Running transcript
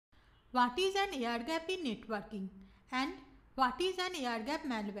What is an air gap in networking and what is an air gap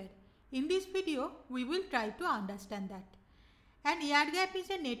malware? In this video, we will try to understand that. An air gap is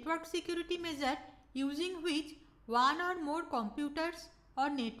a network security measure using which one or more computers or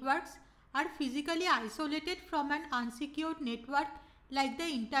networks are physically isolated from an unsecured network like the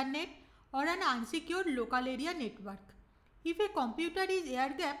internet or an unsecured local area network. If a computer is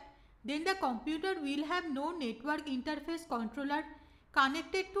air gapped, then the computer will have no network interface controller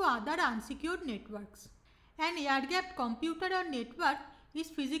connected to other unsecured networks. An air-gapped computer or network is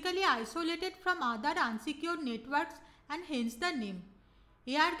physically isolated from other unsecured networks and hence the name.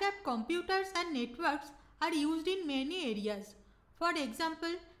 Air-gapped computers and networks are used in many areas. For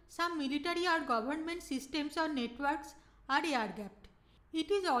example, some military or government systems or networks are air-gapped.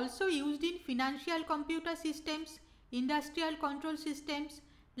 It is also used in financial computer systems, industrial control systems,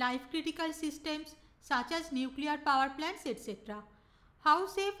 life-critical systems such as nuclear power plants, etc. How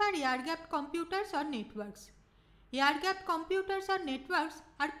safe are air-gapped computers or networks? Air-gapped computers or networks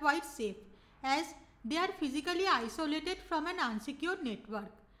are quite safe as they are physically isolated from an unsecured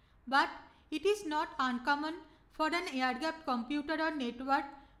network. But it is not uncommon for an air-gapped computer or network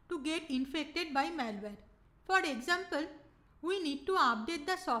to get infected by malware. For example, we need to update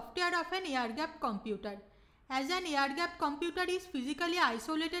the software of an air-gapped computer. As an air-gapped computer is physically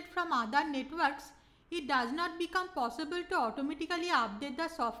isolated from other networks, it does not become possible to automatically update the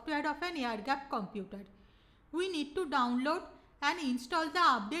software of an air-gapped computer. We need to download and install the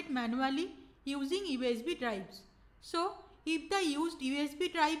update manually using USB drives. So, if the used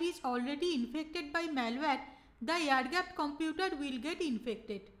USB drive is already infected by malware, the air-gapped computer will get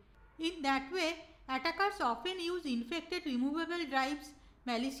infected. In that way, attackers often use infected removable drives,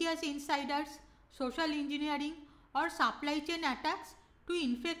 malicious insiders, social engineering, or supply chain attacks to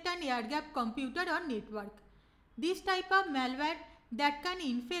infect an air-gapped computer or network. This type of malware that can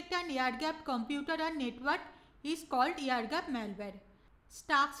infect an air-gapped computer or network is called air-gapped malware.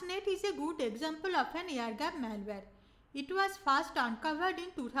 Stuxnet is a good example of an air-gapped malware. It was first uncovered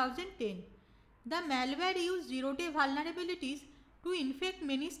in 2010. The malware used zero-day vulnerabilities to infect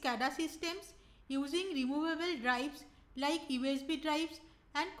many SCADA systems using removable drives like USB drives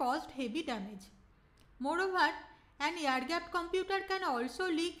and caused heavy damage. Moreover, an air-gapped computer can also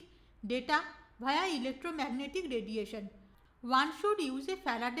leak data via electromagnetic radiation. One should use a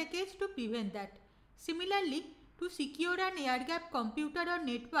Faraday cage to prevent that. Similarly, to secure an air-gapped computer or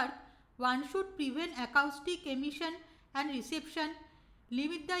network, one should prevent acoustic emission and reception,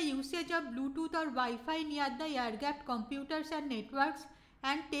 limit the usage of Bluetooth or Wi-Fi near the air-gapped computers and networks,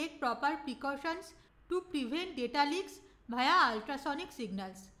 and take proper precautions to prevent data leaks via ultrasonic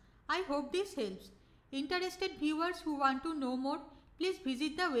signals. I hope this helps. Interested viewers who want to know more, please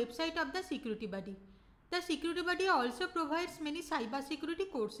visit the website of the Security Buddy. The Security Buddy also provides many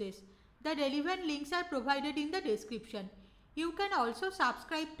cybersecurity courses. The relevant links are provided in the description. You can also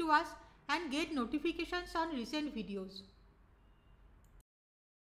subscribe to us and get notifications on recent videos.